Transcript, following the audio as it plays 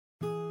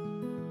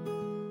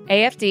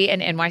AFD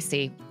and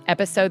NYC,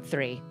 Episode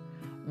 3,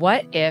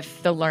 What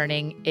If the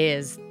Learning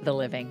is the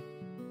Living?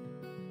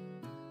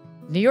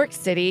 New York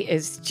City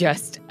is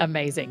just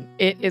amazing.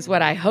 It is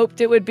what I hoped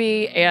it would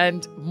be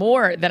and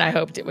more than I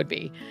hoped it would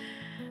be.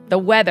 The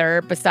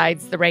weather,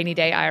 besides the rainy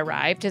day I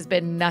arrived, has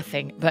been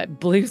nothing but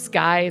blue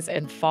skies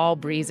and fall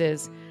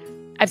breezes.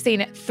 I've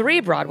seen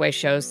 3 Broadway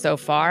shows so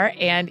far,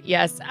 and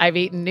yes, I've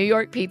eaten New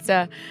York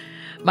pizza.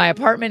 My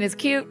apartment is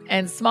cute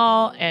and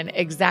small and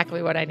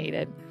exactly what I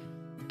needed.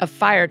 A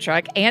fire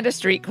truck and a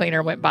street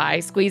cleaner went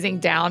by,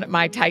 squeezing down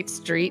my tight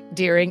street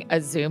during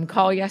a Zoom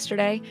call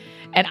yesterday,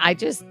 and I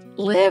just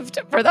lived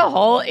for the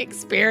whole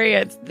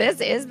experience. This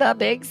is the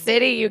big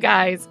city, you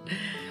guys.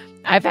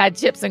 I've had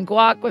chips and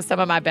guac with some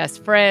of my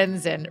best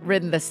friends and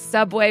ridden the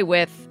subway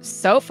with,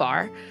 so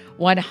far,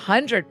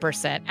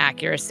 100%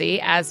 accuracy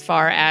as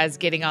far as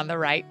getting on the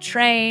right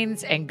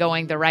trains and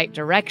going the right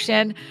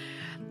direction.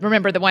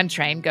 Remember, the one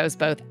train goes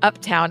both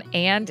uptown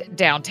and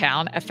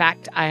downtown, a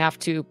fact I have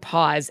to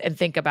pause and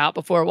think about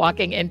before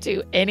walking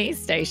into any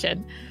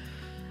station.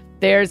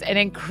 There's an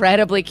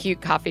incredibly cute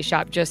coffee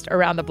shop just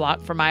around the block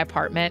from my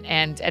apartment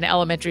and an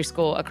elementary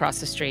school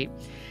across the street.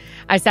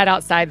 I sat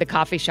outside the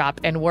coffee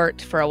shop and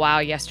worked for a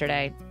while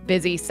yesterday.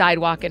 Busy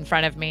sidewalk in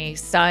front of me,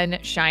 sun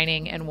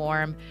shining and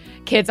warm,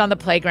 kids on the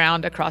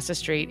playground across the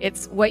street.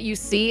 It's what you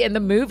see in the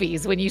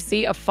movies when you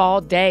see a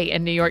fall day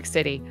in New York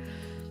City.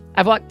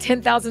 I've walked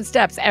 10,000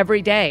 steps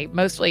every day,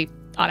 mostly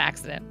on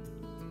accident.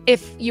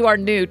 If you are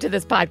new to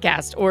this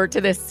podcast or to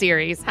this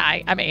series,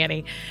 hi, I'm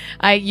Annie.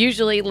 I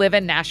usually live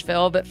in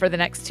Nashville, but for the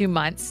next 2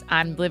 months,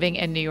 I'm living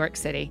in New York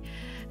City.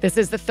 This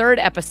is the 3rd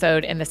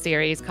episode in the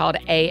series called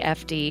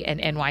AFD and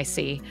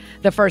NYC.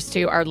 The first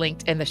 2 are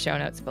linked in the show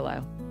notes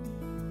below.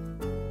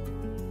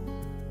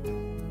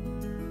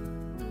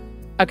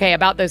 Okay,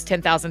 about those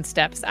 10,000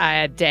 steps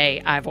a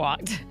day I've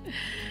walked.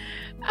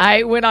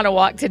 I went on a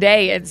walk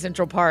today in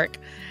Central Park.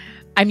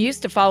 I'm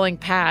used to following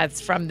paths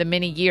from the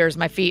many years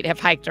my feet have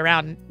hiked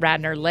around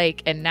Radnor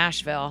Lake in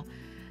Nashville,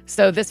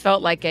 so this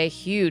felt like a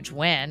huge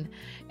win.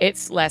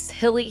 It's less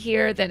hilly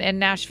here than in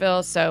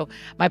Nashville, so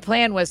my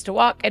plan was to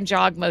walk and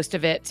jog most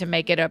of it to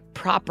make it a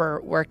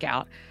proper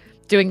workout,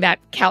 doing that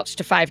couch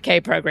to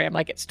 5K program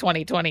like it's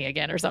 2020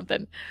 again or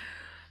something.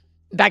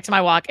 Back to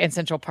my walk in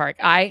Central Park.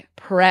 I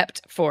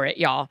prepped for it,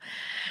 y'all.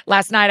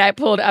 Last night, I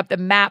pulled up the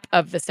map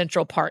of the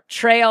Central Park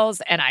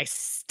trails and I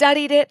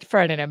studied it for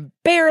an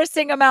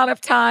embarrassing amount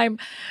of time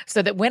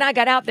so that when I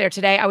got out there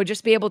today, I would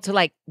just be able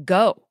to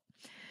go.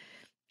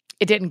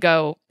 It didn't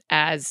go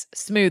as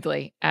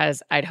smoothly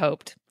as I'd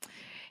hoped.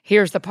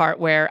 Here's the part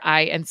where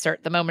I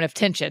insert the moment of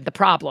tension, the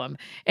problem,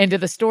 into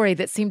the story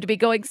that seemed to be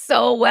going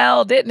so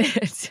well, didn't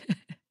it?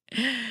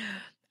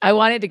 I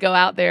wanted to go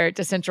out there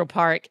to Central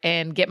Park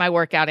and get my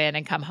workout in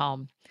and come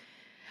home.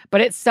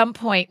 But at some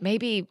point,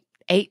 maybe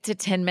 8 to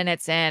 10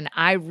 minutes in,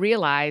 I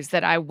realized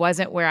that I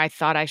wasn't where I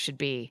thought I should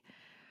be.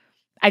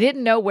 I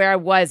didn't know where I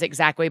was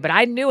exactly, but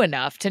I knew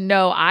enough to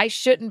know I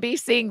shouldn't be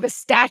seeing the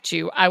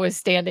statue I was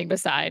standing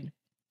beside.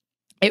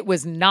 It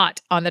was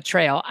not on the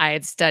trail I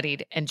had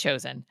studied and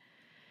chosen.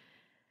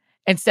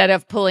 Instead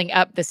of pulling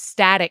up the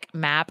static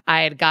map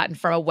I had gotten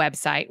from a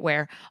website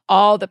where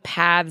all the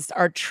paths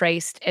are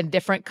traced in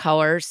different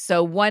colors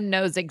so one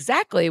knows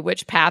exactly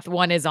which path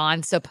one is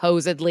on,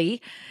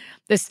 supposedly,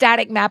 the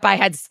static map I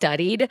had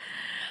studied,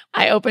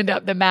 I opened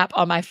up the map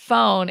on my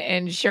phone,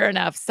 and sure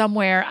enough,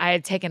 somewhere I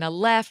had taken a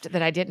left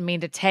that I didn't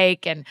mean to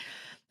take, and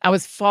I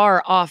was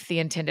far off the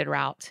intended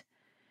route.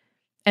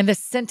 And the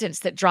sentence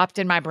that dropped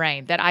in my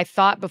brain that I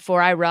thought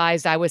before I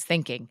realized I was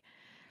thinking,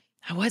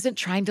 I wasn't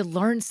trying to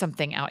learn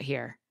something out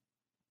here.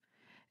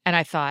 And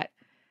I thought,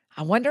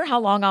 I wonder how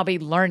long I'll be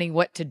learning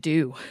what to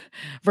do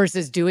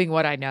versus doing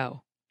what I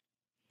know.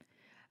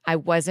 I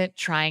wasn't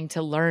trying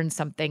to learn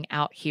something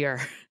out here.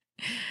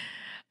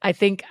 I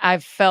think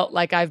I've felt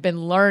like I've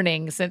been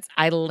learning since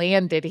I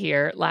landed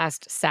here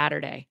last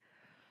Saturday.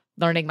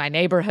 Learning my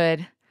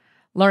neighborhood,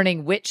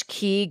 learning which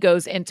key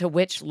goes into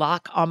which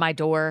lock on my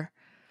door,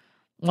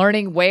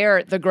 learning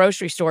where the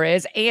grocery store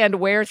is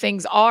and where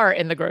things are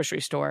in the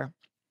grocery store.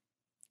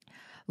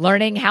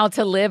 Learning how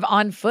to live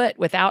on foot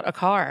without a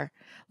car.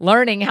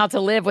 Learning how to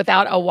live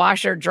without a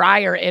washer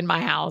dryer in my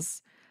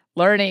house.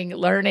 Learning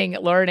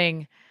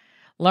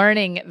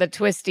the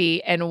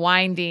twisty and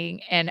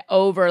winding and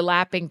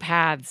overlapping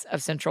paths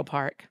of Central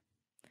Park.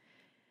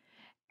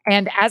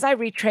 And as I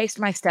retraced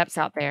my steps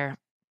out there,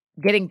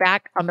 getting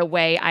back on the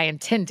way I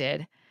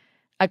intended,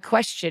 a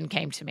question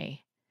came to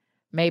me,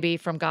 maybe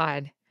from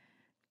God.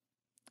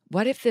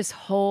 What if this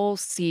whole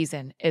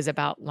season is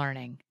about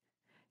learning?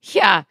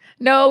 Yeah,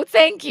 no,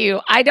 thank you.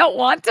 I don't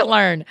want to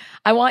learn.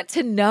 I want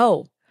to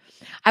know.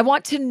 I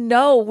want to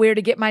know where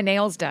to get my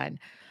nails done.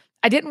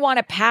 I didn't want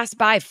to pass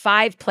by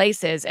 5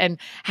 places and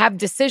have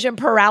decision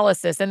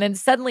paralysis and then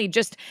suddenly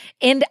just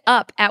end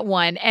up at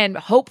one and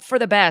hope for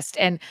the best.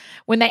 And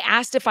when they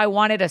asked if I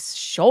wanted a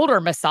shoulder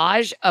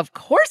massage, of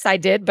course I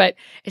did, but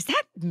is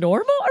that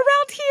normal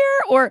around here?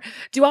 Or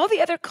do all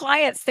the other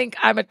clients think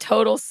I'm a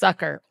total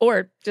sucker?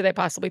 Or do they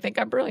possibly think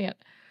I'm brilliant?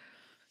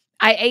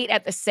 I ate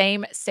at the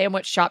same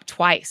sandwich shop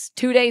twice,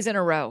 2 days in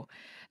a row.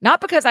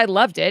 Not because I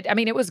loved it. I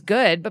mean, it was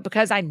good, but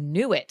because I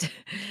knew it.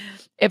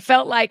 It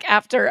felt like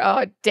after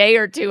a day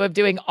or two of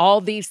doing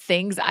all these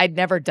things I'd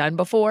never done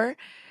before,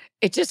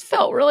 it just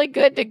felt really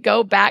good to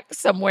go back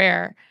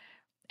somewhere.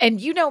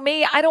 And you know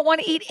me, I don't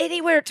want to eat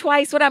anywhere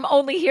twice when I'm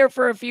only here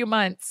for a few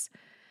months.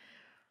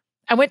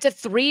 I went to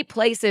 3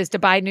 places to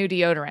buy new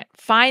deodorant,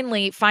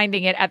 finally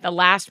finding it at the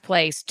last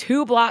place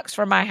 2 blocks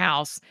from my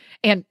house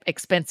and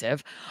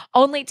expensive,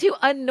 only to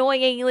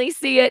annoyingly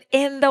see it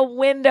in the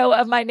window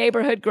of my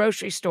neighborhood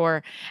grocery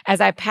store as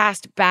I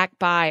passed back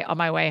by on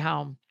my way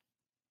home.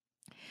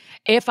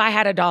 If I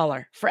had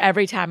 $1 for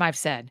every time I've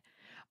said,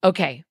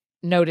 okay,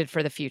 noted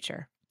for the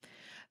future.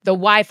 The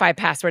Wi-Fi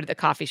password at the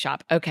coffee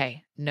shop,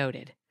 okay,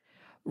 noted.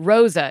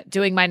 Rosa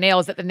doing my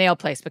nails at the nail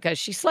place because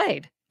she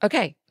slayed,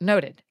 okay,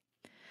 noted.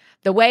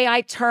 The way I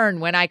turn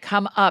when I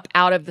come up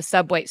out of the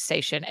subway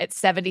station at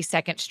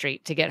 72nd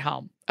Street to get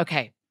home.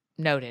 Okay,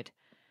 noted.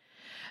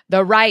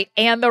 The right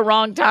and the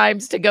wrong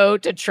times to go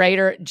to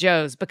Trader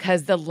Joe's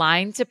because the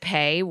line to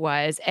pay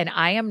was, and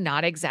I am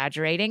not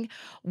exaggerating,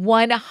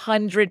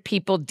 100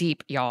 people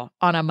deep, y'all,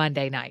 on a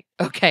Monday night.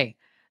 Okay,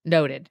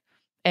 noted.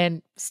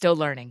 And still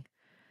learning.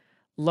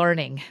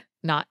 Learning,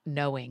 not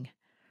knowing.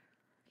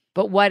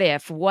 But what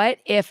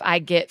if I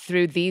get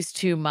through these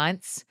 2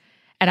 months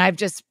and I've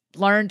just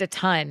learned a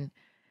ton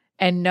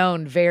and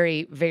known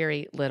very,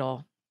 very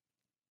little?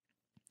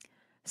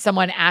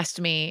 Someone asked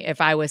me if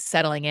I was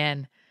settling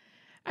in.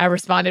 I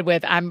responded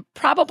with, I'm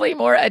probably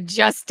more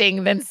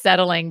adjusting than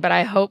settling, but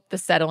I hope the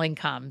settling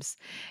comes.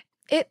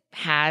 It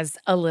has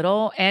a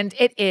little, and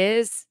it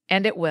is,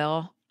 and it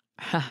will.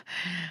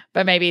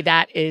 But maybe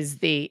that is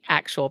the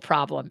actual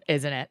problem,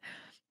 isn't it?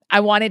 I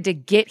wanted to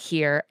get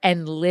here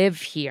and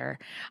live here.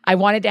 I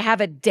wanted to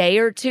have a day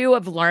or two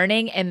of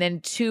learning and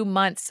then 2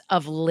 months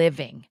of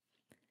living.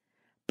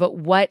 But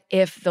what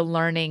if the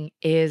learning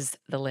is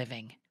the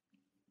living?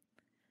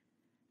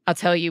 I'll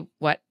tell you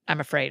what I'm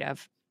afraid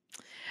of.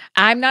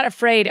 I'm not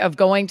afraid of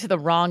going to the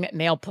wrong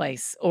nail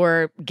place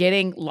or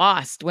getting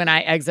lost when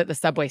I exit the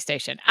subway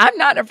station. I'm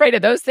not afraid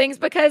of those things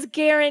because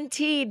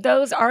guaranteed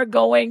those are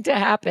going to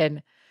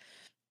happen.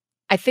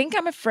 I think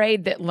I'm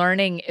afraid that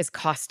learning is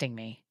costing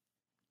me.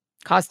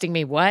 Costing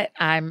me what?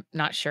 I'm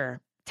not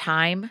sure.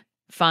 Time,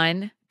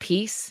 fun,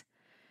 peace.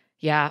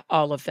 Yeah,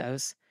 all of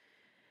those.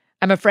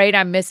 I'm afraid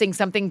I'm missing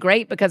something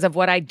great because of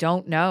what I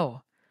don't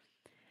know.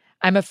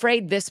 I'm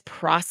afraid this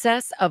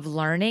process of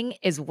learning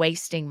is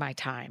wasting my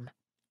time.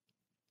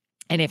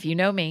 And if you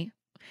know me,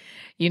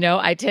 you know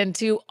I tend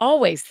to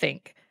always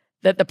think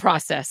that the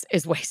process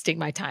is wasting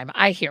my time.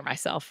 I hear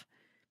myself.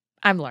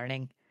 I'm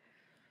learning.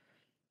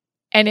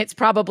 And it's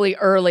probably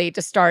early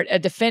to start a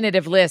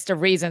definitive list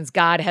of reasons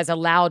God has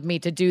allowed me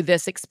to do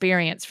this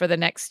experience for the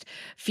next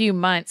few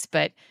months,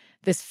 but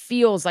this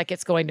feels like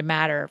it's going to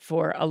matter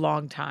for a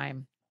long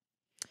time.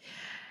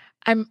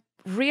 I'm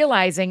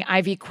realizing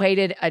I've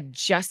equated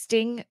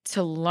adjusting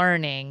to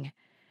learning,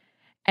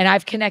 and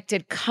I've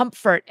connected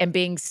comfort and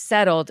being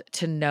settled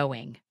to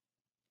knowing.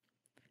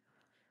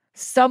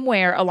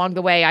 Somewhere along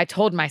the way, I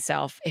told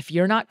myself, if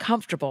you're not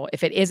comfortable,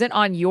 if it isn't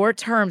on your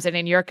terms and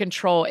in your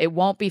control, it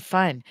won't be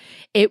fun.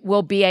 It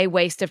will be a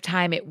waste of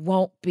time. It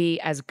won't be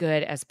as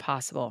good as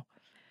possible.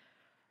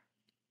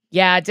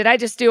 Yeah, did I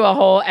just do a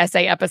whole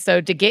essay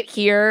episode to get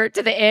here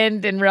to the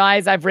end and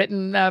realize I've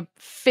written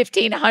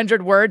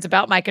 1,500 words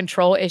about my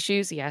control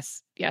issues?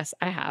 Yes,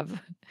 I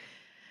have.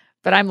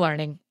 But I'm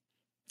learning.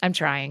 I'm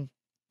trying.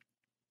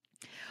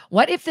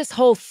 What if this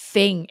whole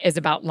thing is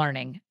about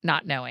learning,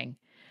 not knowing?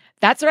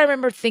 That's what I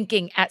remember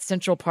thinking at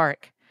Central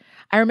Park.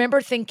 I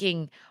remember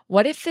thinking,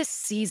 what if this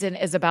season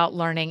is about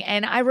learning?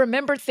 And I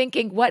remember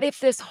thinking, what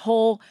if this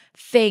whole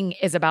thing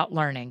is about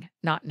learning,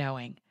 not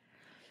knowing?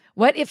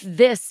 What if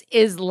this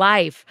is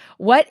life?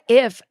 What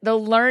if the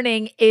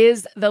learning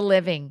is the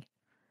living?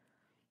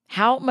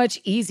 How much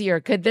easier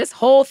could this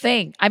whole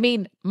thing,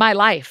 my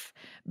life,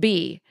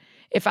 be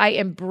if I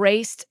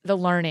embraced the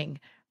learning,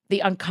 the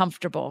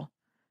uncomfortable,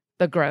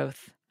 the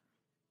growth?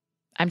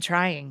 I'm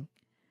trying,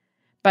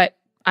 but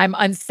I'm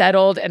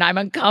unsettled and I'm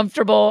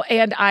uncomfortable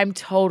and I'm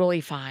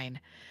totally fine.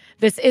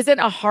 This isn't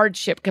a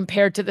hardship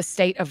compared to the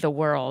state of the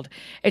world.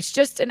 It's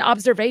just an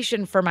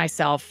observation for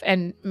myself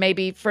and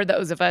maybe for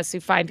those of us who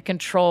find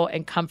control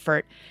and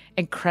comfort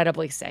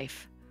incredibly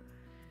safe.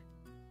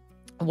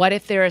 What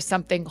if there is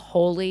something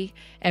holy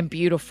and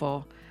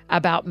beautiful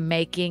about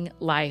making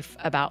life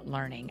about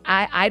learning?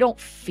 I don't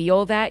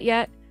feel that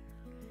yet,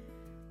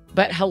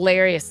 but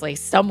hilariously,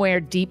 somewhere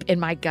deep in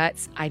my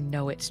guts, I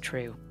know it's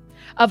true.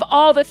 Of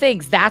all the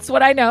things, that's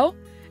what I know.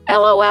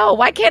 LOL,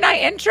 why can't I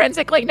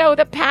intrinsically know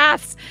the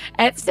paths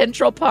at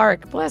Central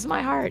Park? Bless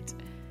my heart.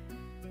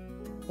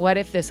 What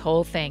if this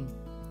whole thing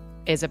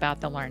is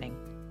about the learning?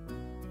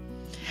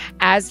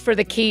 As for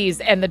the keys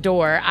and the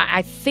door,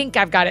 I think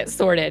I've got it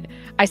sorted.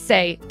 I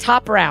say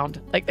top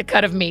round, like the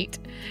cut of meat,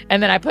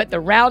 and then I put the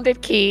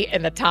rounded key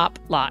in the top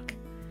lock.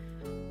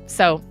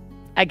 So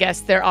I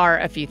guess there are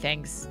a few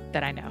things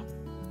that I know.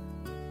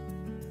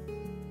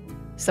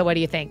 So what do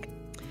you think?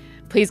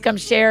 please come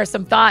share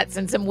some thoughts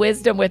and some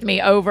wisdom with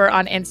me over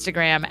on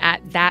Instagram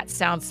at That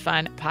Sounds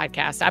Fun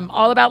Podcast. I'm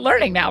all about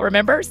learning now,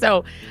 remember?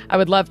 So I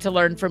would love to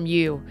learn from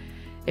you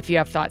if you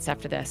have thoughts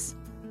after this.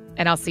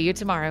 And I'll see you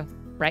tomorrow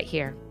right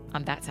here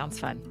on That Sounds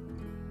Fun.